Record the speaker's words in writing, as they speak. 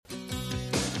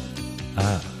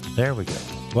There we go.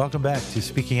 Welcome back to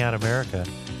Speaking Out America.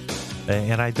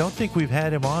 And I don't think we've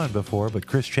had him on before, but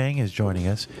Chris Cheng is joining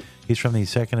us. He's from the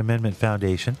Second Amendment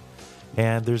Foundation.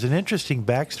 And there's an interesting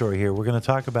backstory here. We're going to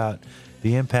talk about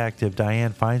the impact of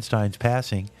Dianne Feinstein's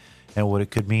passing and what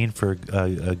it could mean for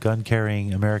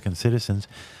gun-carrying American citizens.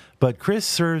 But Chris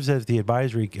serves as the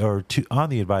on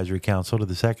the advisory council to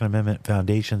the Second Amendment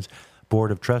Foundation's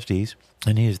Board of Trustees,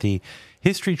 and he is the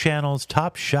History Channel's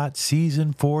Top Shot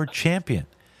Season 4 champion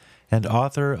and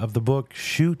author of the book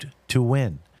Shoot to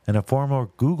Win, and a former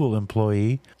Google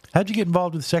employee. How'd you get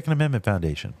involved with the Second Amendment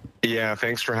Foundation? Yeah,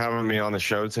 thanks for having me on the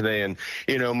show today. And,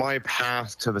 my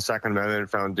path to the Second Amendment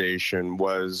Foundation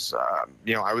was,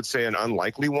 I would say an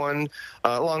unlikely one.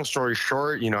 Long story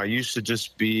short, I used to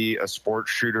just be a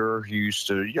sports shooter who used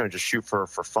to, just shoot for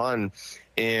fun.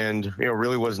 And,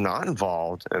 really was not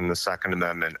involved in the Second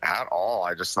Amendment at all.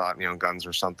 I just thought, guns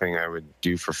are something I would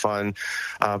do for fun.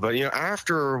 But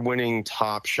after winning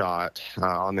Top Shot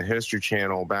on the History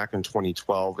Channel back in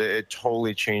 2012, it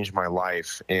totally changed my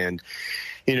life. And,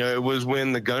 it was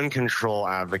when the gun control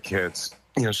advocates,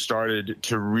 started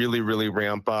to really, really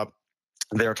ramp up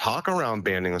their talk around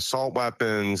banning assault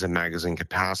weapons and magazine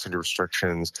capacity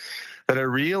restrictions that I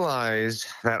realized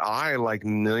that I, like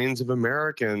millions of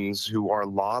Americans who are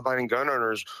law-abiding gun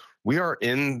owners, we are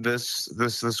in this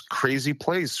crazy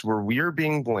place where we are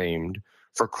being blamed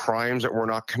for crimes that we're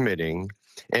not committing,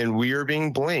 and we are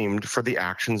being blamed for the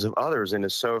actions of others. And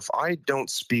so if I don't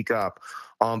speak up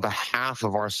on behalf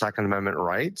of our Second Amendment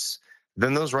rights,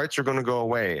 then those rights are going to go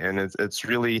away. And it's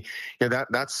really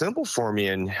that's simple for me.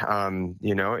 And,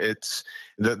 it's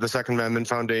the Second Amendment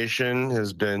Foundation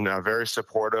has been very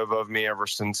supportive of me ever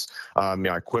since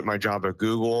I quit my job at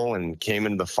Google and came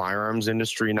into the firearms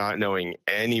industry not knowing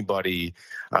anybody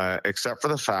except for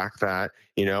the fact that,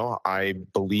 I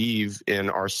believe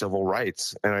in our civil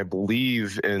rights and I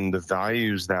believe in the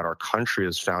values that our country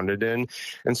is founded in.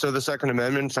 And so the Second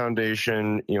Amendment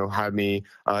Foundation, had me,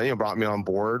 brought me on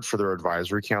board for their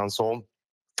advisory council.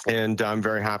 And I'm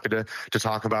very happy to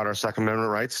talk about our Second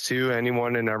Amendment rights to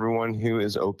anyone and everyone who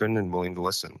is open and willing to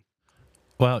listen.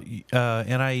 Well,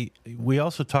 we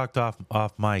also talked off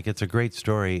mic. It's a great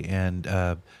story, and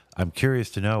I'm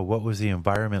curious to know, what was the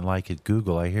environment like at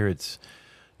Google? I hear it's,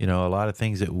 a lot of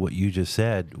things that what you just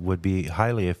said would be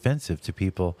highly offensive to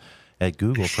people at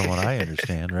Google, from what I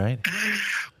understand, right?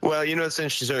 Well, it's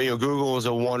interesting. So, Google is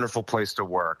a wonderful place to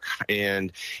work.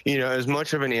 And, as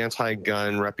much of an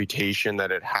anti-gun reputation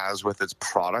that it has with its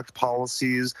product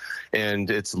policies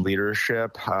and its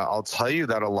leadership, I'll tell you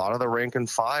that a lot of the rank and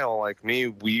file, like me,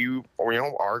 we're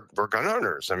gun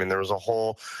owners. I mean, there was a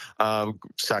whole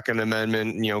Second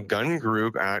Amendment, gun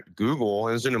group at Google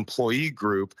as an employee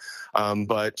group.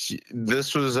 But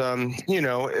this was,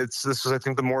 this was, I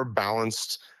think, the more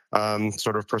balanced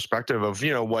sort of perspective of,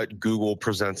 what Google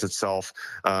presents itself,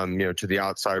 to the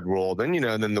outside world, and,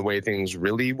 then the way things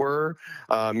really were,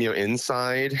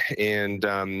 inside. And,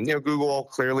 Google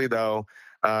clearly, though,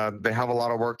 they have a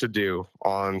lot of work to do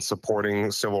on supporting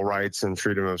civil rights and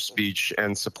freedom of speech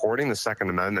and supporting the Second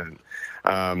Amendment.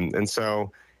 And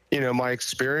so, my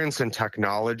experience in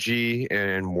technology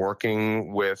and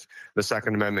working with the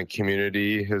Second Amendment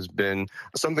community has been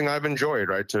something I've enjoyed,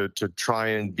 right? To try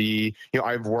and be,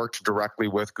 I've worked directly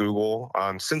with Google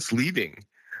since leaving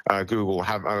Google.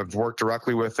 I've worked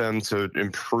directly with them to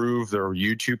improve their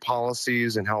YouTube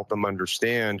policies and help them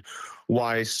understand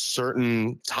why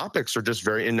certain topics are just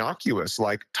very innocuous,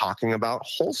 like talking about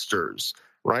holsters.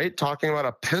 Right? Talking about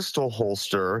a pistol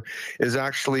holster is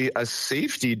actually a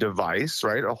safety device,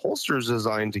 right? A holster is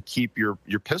designed to keep your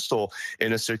pistol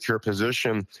in a secure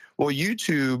position. Well,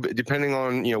 YouTube, depending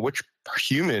on, which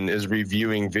human is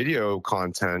reviewing video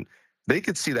content, they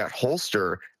could see that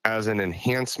holster as an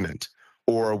enhancement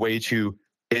or a way to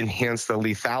enhance the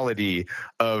lethality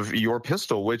of your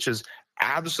pistol, which is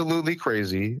absolutely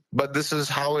crazy, but this is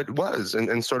how it was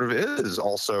and sort of is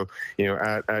also,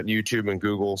 at YouTube and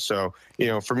Google. So,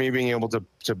 for me, being able to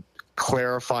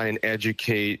clarify and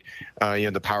educate,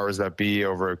 the powers that be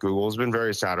over at Google has been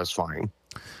very satisfying.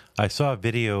 I saw a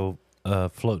video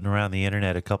floating around the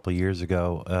internet a couple of years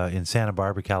ago in Santa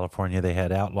Barbara, California. They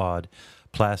had outlawed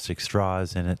plastic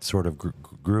straws, and it sort of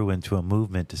grew into a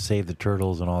movement to save the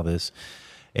turtles and all this.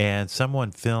 And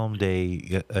someone filmed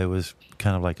it was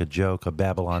kind of like a joke, a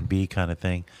Babylon Bee kind of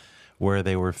thing, where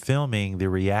they were filming the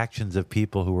reactions of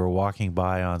people who were walking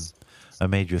by on a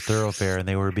major thoroughfare, and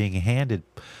they were being handed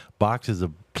boxes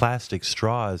of plastic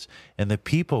straws, and the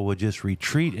people would just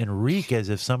retreat and reek as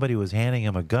if somebody was handing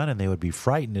them a gun, and they would be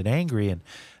frightened and angry. And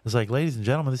it's like, ladies and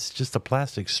gentlemen, this is just a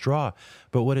plastic straw.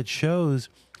 But what it shows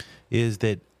is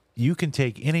that you can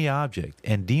take any object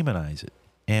and demonize it.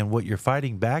 And what you're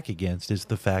fighting back against is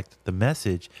the fact that the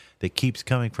message that keeps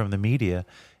coming from the media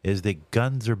is that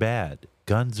guns are bad,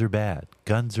 guns are bad,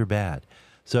 guns are bad.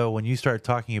 So when you start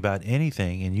talking about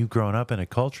anything and you've grown up in a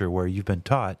culture where you've been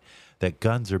taught that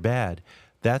guns are bad,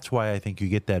 that's why I think you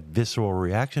get that visceral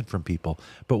reaction from people.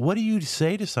 But what do you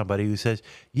say to somebody who says,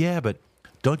 yeah, but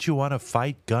don't you want to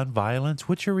fight gun violence?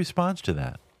 What's your response to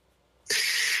that?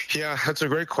 Yeah, that's a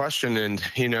great question. And,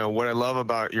 you know, what I love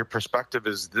about your perspective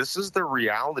is this is the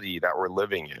reality that we're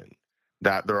living in,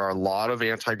 that there are a lot of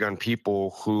anti-gun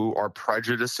people who are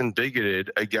prejudiced and bigoted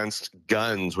against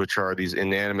guns, which are these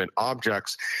inanimate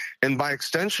objects. And by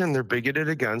extension, they're bigoted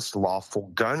against lawful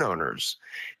gun owners.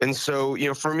 And so, you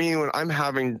know, for me, when I'm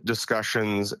having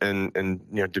discussions and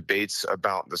debates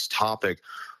about this topic,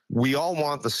 we all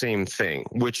want the same thing,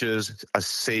 which is a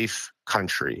safe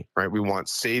country, right? We want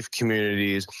safe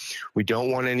communities. We don't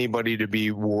want anybody to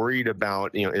be worried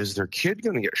about, is their kid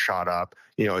going to get shot up,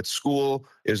 at school?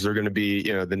 Is there going to be,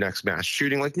 the next mass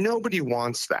shooting? Like, nobody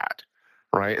wants that,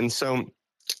 right? And so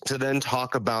to then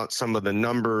talk about some of the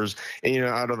numbers,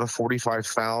 out of the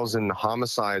 45,000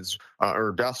 homicides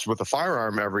or deaths with a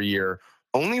firearm every year,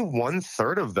 only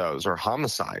 1/3 of those are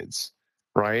homicides.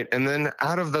 Right. And then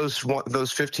out of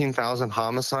those 15,000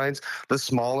 homicides, the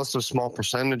smallest of small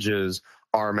percentages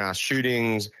are mass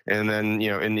shootings. And then,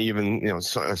 and even,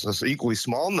 an equally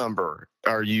small number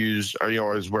are used,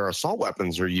 is where assault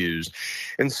weapons are used.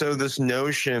 And so this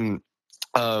notion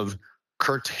of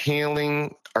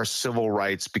curtailing our civil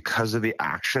rights because of the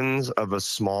actions of a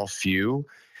small few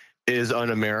is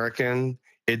un-American.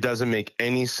 It doesn't make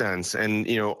any sense. And,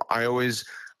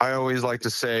 I always like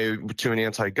to say to an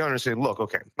anti-gunner, say, look,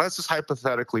 okay, let's just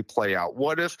hypothetically play out.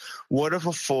 What if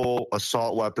a full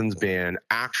assault weapons ban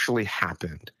actually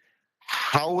happened?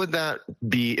 How would that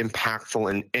be impactful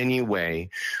in any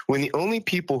way when the only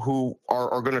people who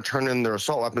are going to turn in their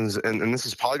assault weapons, and this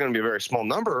is probably going to be a very small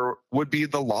number, would be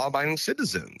the law-abiding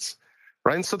citizens?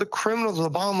 Right. And so the criminals, the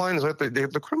bottom line is that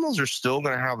the criminals are still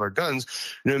going to have their guns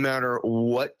no matter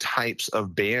what types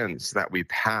of bans that we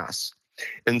pass.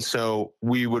 And so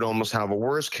we would almost have a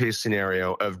worst case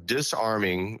scenario of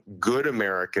disarming good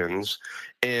Americans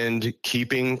and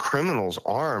keeping criminals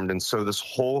armed. And so this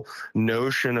whole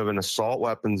notion of an assault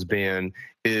weapons ban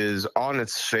is on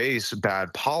its face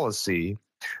bad policy.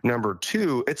 Number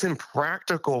two, it's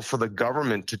impractical for the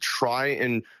government to try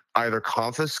and either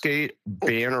confiscate,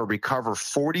 ban, or recover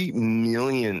 40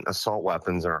 million assault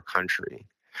weapons in our country.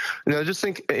 Now, just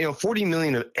think, 40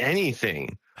 million of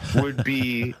anything would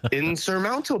be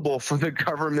insurmountable for the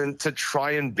government to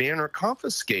try and ban or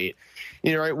confiscate.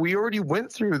 Right? We already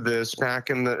went through this back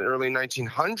in the early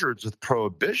 1900s with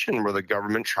Prohibition, where the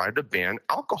government tried to ban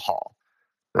alcohol.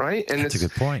 Right? And that's a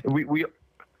good point.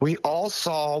 We all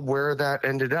saw where that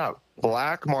ended up.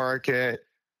 Black market.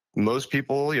 Most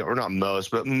people, or not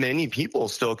most, but many people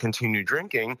still continue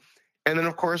drinking. And then,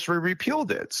 of course, we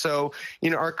repealed it. So,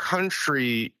 our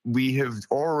country, we have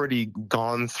already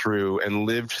gone through and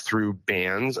lived through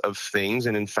bans of things.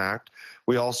 And in fact,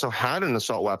 we also had an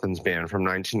assault weapons ban from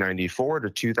 1994 to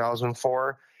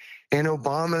 2004. And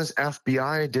Obama's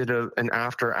FBI did an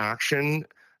after action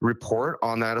report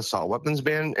on that assault weapons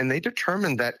ban. And they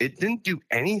determined that it didn't do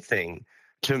anything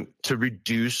to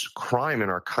reduce crime in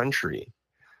our country.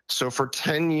 So for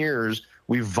 10 years,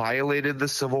 we violated the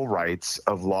civil rights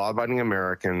of law-abiding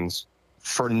Americans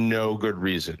for no good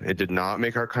reason. It did not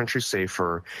make our country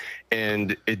safer,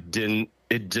 and it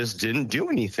just didn't do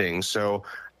anything. So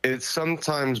it's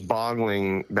sometimes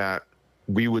boggling that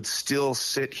we would still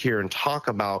sit here and talk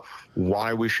about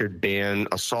why we should ban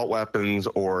assault weapons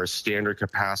or standard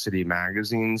capacity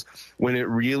magazines when it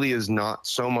really is not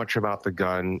so much about the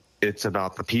gun, it's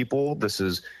about the people. This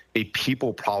is a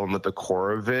people problem at the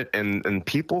core of it, and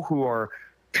people who are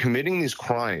committing these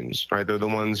crimes, right? They're the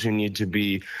ones who need to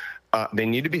be they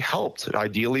need to be helped,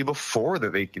 ideally before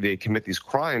that they commit these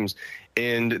crimes,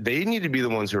 and they need to be the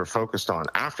ones who are focused on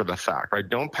after the fact, right?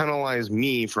 Don't penalize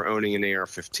me for owning an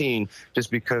AR-15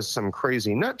 just because some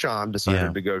crazy nut job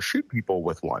decided to go shoot people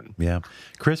with one. Yeah.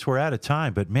 Chris, we're out of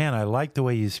time, but man, I like the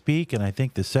way you speak, and I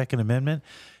think the Second Amendment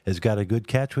has got a good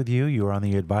catch with you. You are on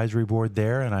the advisory board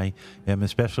there, and I am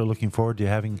especially looking forward to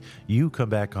having you come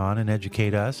back on and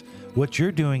educate us. What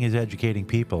you're doing is educating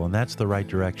people, and that's the right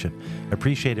direction.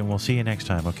 Appreciate it, and we'll see you next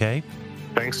time, okay?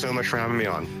 Thanks so much for having me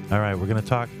on. All right, we're going to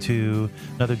talk to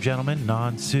another gentleman,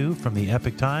 Nan Su from the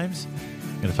Epoch Times.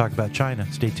 We're going to talk about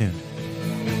China. Stay tuned.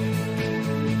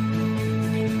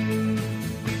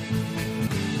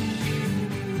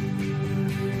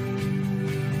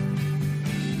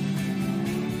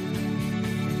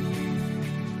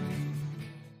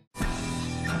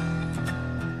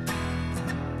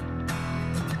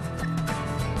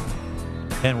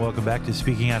 And welcome back to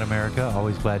Speaking Out America.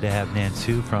 Always glad to have Nan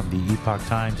Su from the Epoch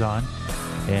Times on.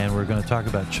 And we're going to talk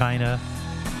about China,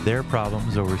 their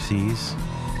problems overseas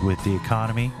with the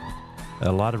economy.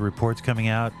 A lot of reports coming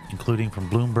out, including from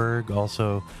Bloomberg,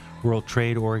 also World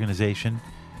Trade Organization,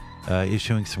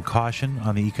 issuing some caution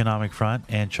on the economic front.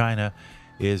 And China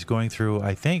is going through,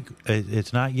 I think,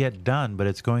 it's not yet done, but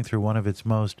it's going through one of its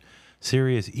most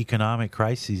serious economic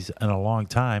crises in a long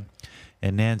time.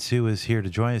 And Nan Su is here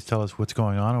to join us, tell us what's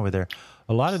going on over there.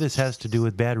 A lot of this has to do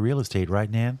with bad real estate, right,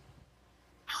 Nan?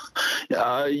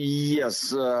 Yes,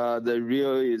 the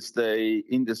real estate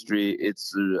industry,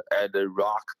 it's at the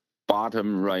rock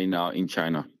bottom right now in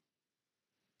China.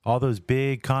 All those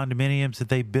big condominiums that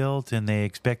they built and they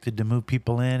expected to move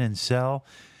people in and sell.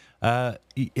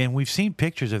 And we've seen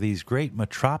pictures of these great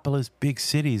metropolis big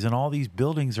cities, and all these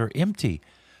buildings are empty.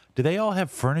 Do they all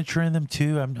have furniture in them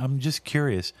too? I'm just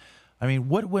curious. I mean,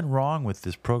 what went wrong with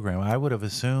this program? I would have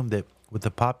assumed that with the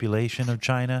population of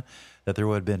China, that there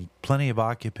would have been plenty of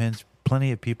occupants,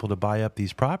 plenty of people to buy up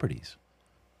these properties.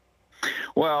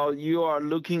 Well, what you're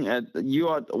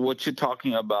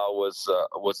talking about was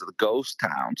the ghost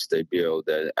towns they built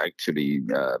that actually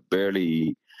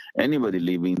barely anybody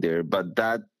living there. But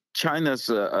that China's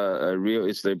real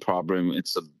estate problem,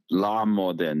 it's a lot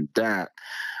more than that.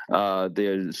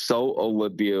 They're so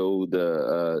overbuilt.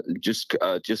 Just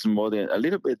more than a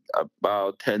little bit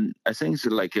about 10. I think it's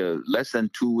like less than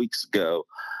 2 weeks ago.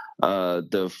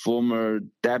 The former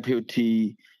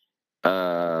deputy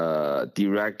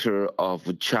director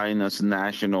of China's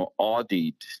National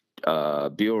Audit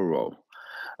Bureau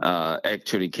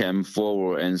actually came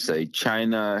forward and said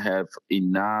China have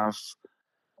enough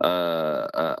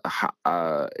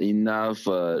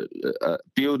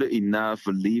build enough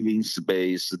living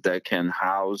space that can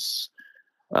house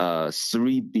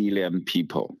 3 billion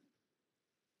people.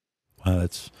 Well,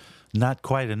 that's not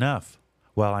quite enough.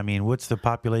 Well, I mean, what's the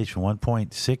population?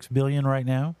 1.6 billion right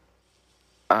now?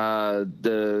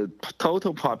 The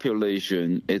total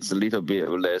population is a little bit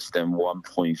less than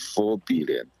 1.4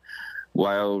 billion.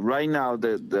 While right now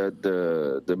the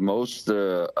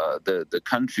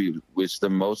country with the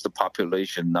most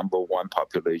population, number one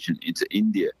population, it's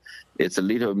India. It's a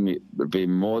little bit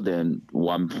more than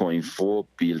 1.4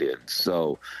 billion.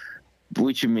 So,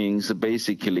 which means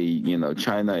basically,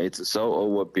 China, it's so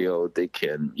overbuilt they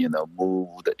can,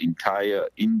 move the entire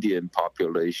Indian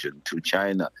population to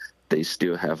China. They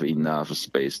still have enough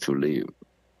space to live.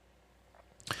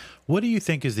 What do you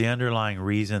think is the underlying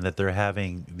reason that they're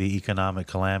having the economic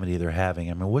calamity they're having?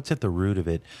 I mean, what's at the root of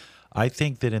it? I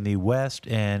think that in the West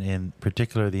and in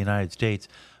particular the United States,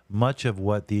 much of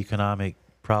what the economic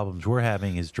problems we're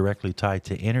having is directly tied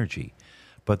to energy.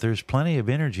 But there's plenty of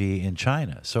energy in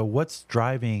China. So what's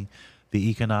driving the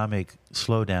economic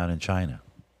slowdown in China?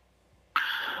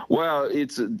 Well,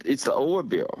 it's the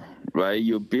overbuild, right?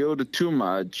 You build too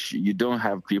much, you don't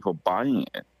have people buying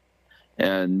it.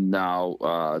 And now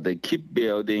they keep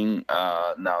building.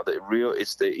 Now the real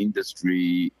estate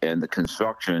industry and the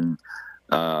construction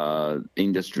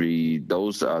industry,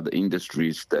 those are the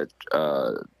industries that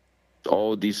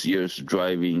all these years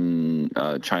driving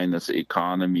China's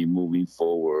economy moving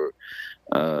forward.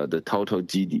 The total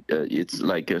GDP, it's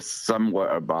like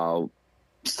somewhere about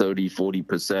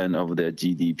 30-40% of their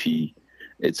GDP.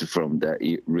 It's from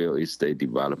the real estate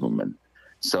development.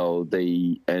 So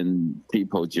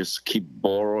people just keep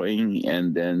borrowing,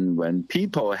 and then when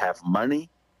people have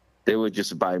money, they will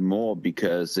just buy more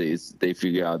because they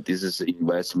figure out this is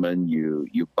investment. You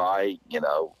buy,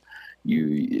 the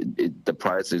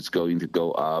price is going to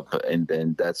go up, and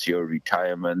then that's your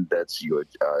retirement, that's your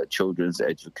children's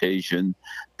education,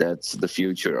 that's the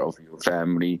future of your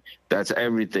family, that's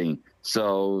everything.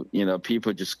 So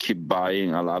people just keep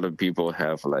buying. A lot of people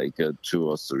have like 2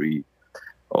 or 3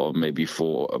 or maybe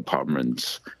 4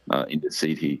 apartments in the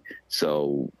city.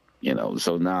 So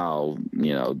so now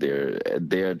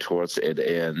they're towards the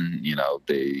end.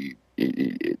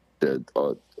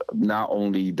 Not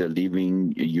only the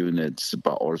living units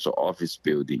but also office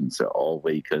buildings are all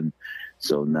vacant.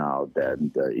 So now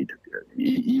then,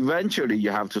 eventually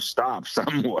you have to stop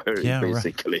somewhere. Yeah,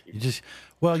 basically. Right.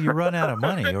 You run out of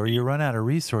money or you run out of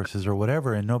resources or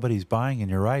whatever, and nobody's buying. And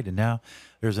you're right. And now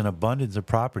there's an abundance of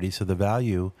property, so the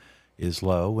value is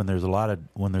low. When there's a lot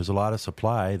of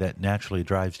supply, that naturally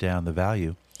drives down the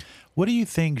value. What do you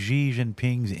think Xi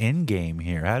Jinping's end game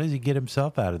here? How does he get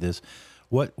himself out of this?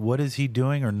 What is he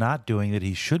doing or not doing that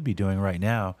he should be doing right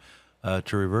now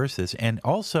to reverse this? And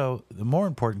also, the more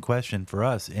important question for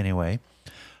us anyway,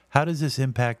 how does this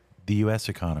impact the U.S.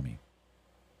 economy?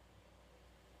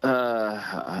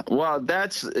 Well,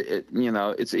 that's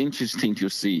it's interesting to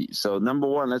see. So number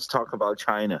one, let's talk about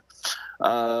China.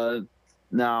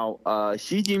 Now,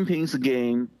 Xi Jinping's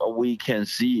game, we can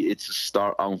see it's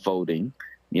start unfolding.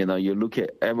 You look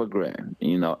at Evergrande.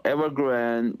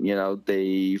 Evergrande,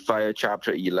 they fire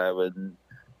Chapter 11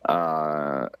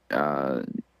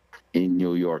 in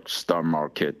New York stock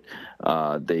market.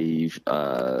 They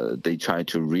try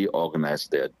to reorganize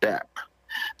their debt.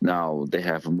 Now they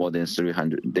have more than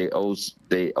 300. They owe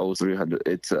 300.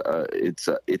 It's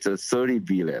a 30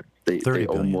 billion. They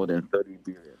owe more than 30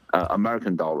 billion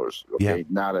American dollars. Okay, yeah.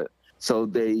 Not a. So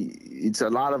it's a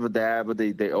lot of debt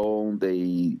they own.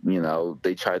 They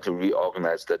try to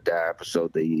reorganize the debt so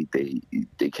they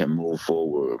can move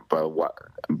forward.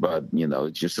 But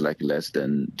just like less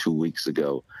than 2 weeks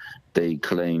ago, they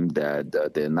claimed that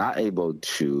they're not able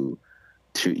to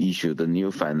issue the new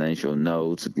financial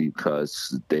notes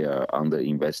because they are under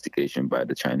investigation by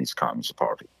the Chinese Communist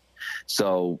Party.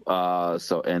 So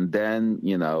and then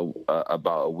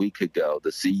about a week ago, the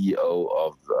CEO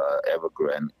of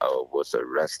Evergrande was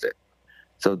arrested.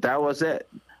 So that was it.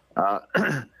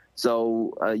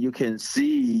 So you can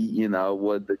see,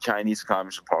 what the Chinese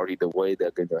Communist Party, the way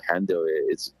they're going to handle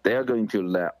it is they're going to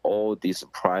let all these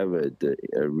private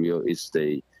real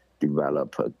estate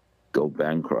developers go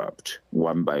bankrupt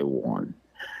one by one.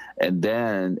 And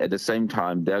then at the same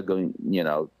time, they're going,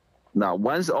 now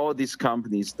once all these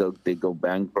companies, they go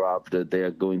bankrupt,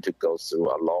 they're going to go through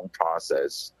a long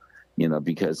process,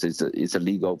 because it's a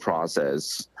legal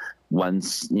process.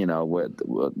 Once,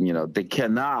 they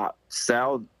cannot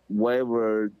sell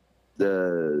whatever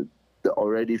the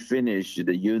already finished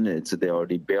the units they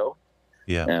already built.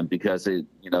 Yeah. And because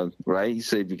right?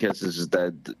 So because this is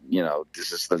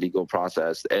this is the legal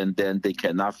process, and then they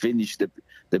cannot finish the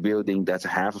building that's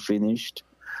half finished.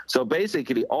 So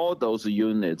basically, all those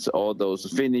units, all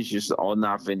those finishes or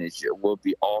not finished, will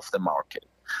be off the market.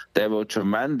 They will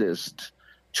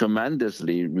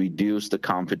tremendously reduce the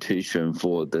competition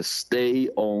for the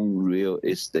state-owned real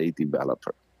estate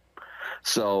developer.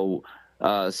 So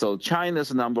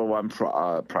China's number one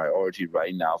priority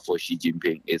right now for Xi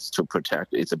Jinping is to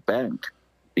protect its bank,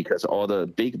 because all the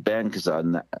big banks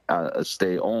are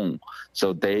state-owned.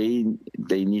 So they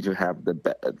need to have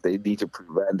they need to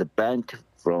prevent the bank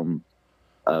from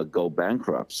go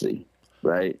bankruptcy,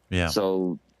 right? Yeah.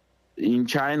 So in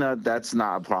China, that's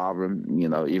not a problem.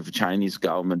 If Chinese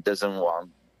government doesn't want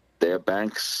their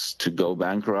banks to go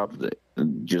bankrupt,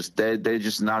 they're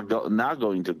just not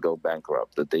going to go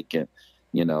bankrupt. That they can,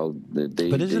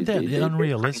 But isn't that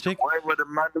unrealistic? Whatever the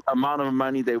amount of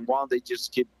money they want, they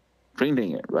just keep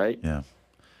printing it, right? Yeah.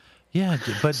 Yeah,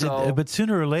 but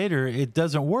sooner or later, it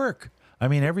doesn't work. I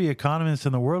mean, every economist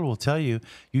in the world will tell you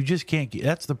just can't.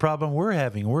 That's the problem we're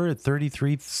having. We're at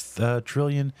 33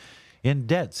 trillion in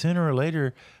debt. Sooner or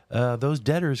later, those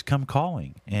debtors come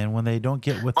calling, and when they don't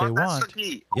get what they want, that's the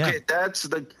key. Okay, that's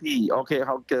the key. Okay,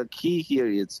 the key here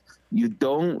is you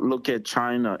don't look at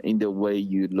China in the way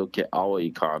you look at our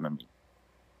economy.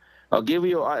 I'll give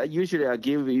you. Usually, I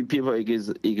give people an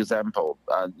example.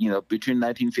 Between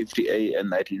 1958 and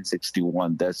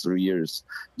 1961, that's 3 years.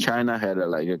 China had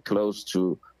close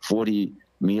to 40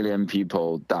 million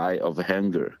people die of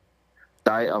hunger.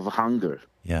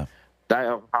 Yeah. Die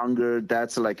of hunger.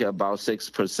 That's about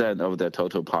 6% of the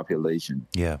total population.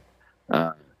 Yeah.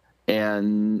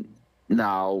 And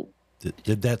now,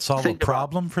 did that solve a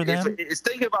problem for them?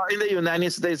 Think about in the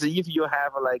United States, if you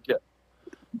have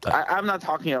I'm not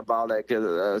talking about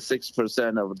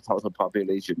 6% of the total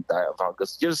population die of hunger.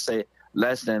 Just say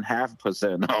less than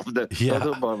 0.5% of the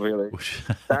total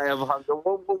population die of hunger.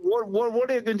 What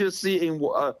are you going to see in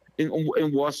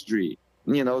Wall Street?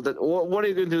 What are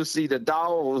you going to see? The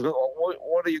Dow?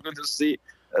 What are you going to see?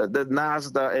 The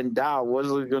Nasdaq and Dow? What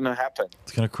is going to happen?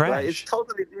 It's going to crash. Right? It's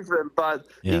totally different. But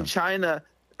in China,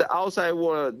 the outside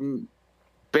world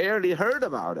barely heard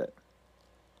about it.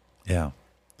 Yeah.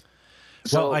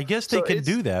 Well, I guess they can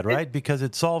do that, right? Because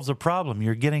it solves a problem.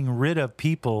 You're getting rid of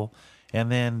people,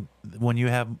 and then when you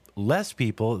have less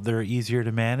people, they're easier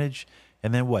to manage.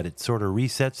 And then what? It sort of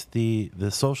resets the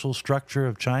social structure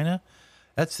of China.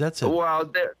 That's it.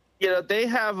 Well, they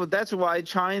have. That's why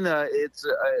China it's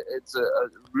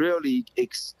really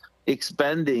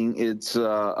expanding. It's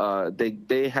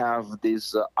they have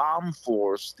this armed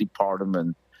force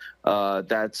department.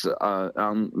 That's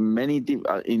on many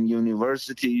in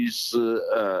universities,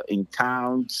 in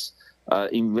towns,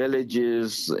 in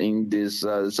villages, in this.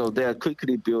 So they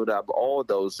quickly build up all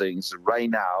those things.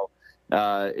 Right now,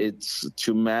 it's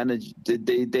to manage.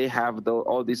 They have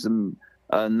all these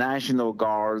National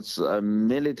Guards,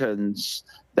 militants.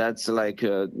 That's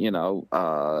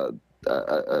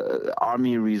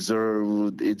Army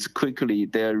Reserve. It's quickly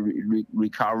they're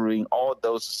recovering all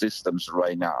those systems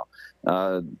right now,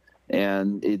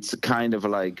 and it's kind of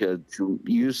like to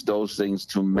use those things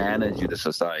to manage the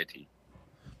society.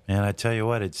 And I tell you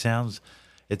what, it sounds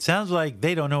like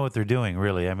they don't know what they're doing,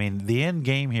 really. I mean, the end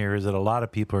game here is that a lot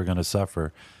of people are going to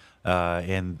suffer,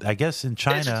 and I guess in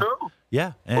China, it's true.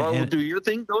 Yeah. Do you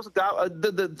think those guys?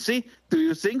 Do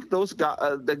you think those guys,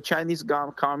 the Chinese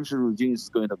communist regime is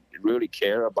going to really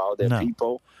care about their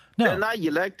people? No. They're not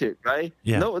elected, right?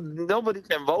 Yeah. Nobody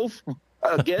can vote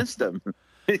against them.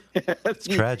 It's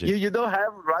tragic. You don't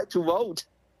have a right to vote.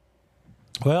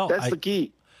 Well, that's the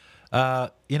key.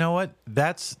 You know what?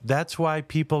 That's why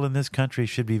people in this country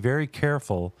should be very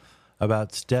careful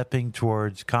about stepping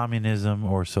towards communism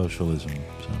or socialism.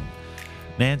 So,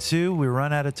 Nan-Su, we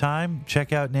run out of time.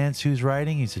 Check out Nan-Su's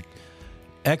writing. He's an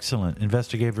excellent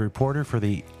investigative reporter for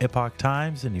the Epoch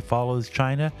Times, and he follows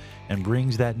China and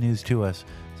brings that news to us.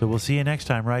 So we'll see you next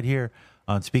time right here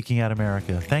on Speaking Out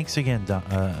America. Thanks again,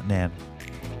 Nan.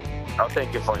 Oh,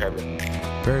 thank you for having me.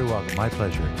 Very welcome. My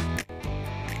pleasure.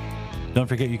 Don't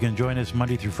forget you can join us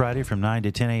Monday through Friday from 9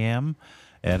 to 10 a.m.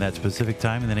 and that's Pacific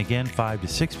time, and then again 5 to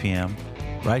 6 p.m.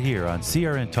 right here on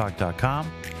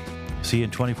crntalk.com. See you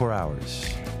in 24 hours.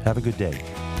 Have a good day.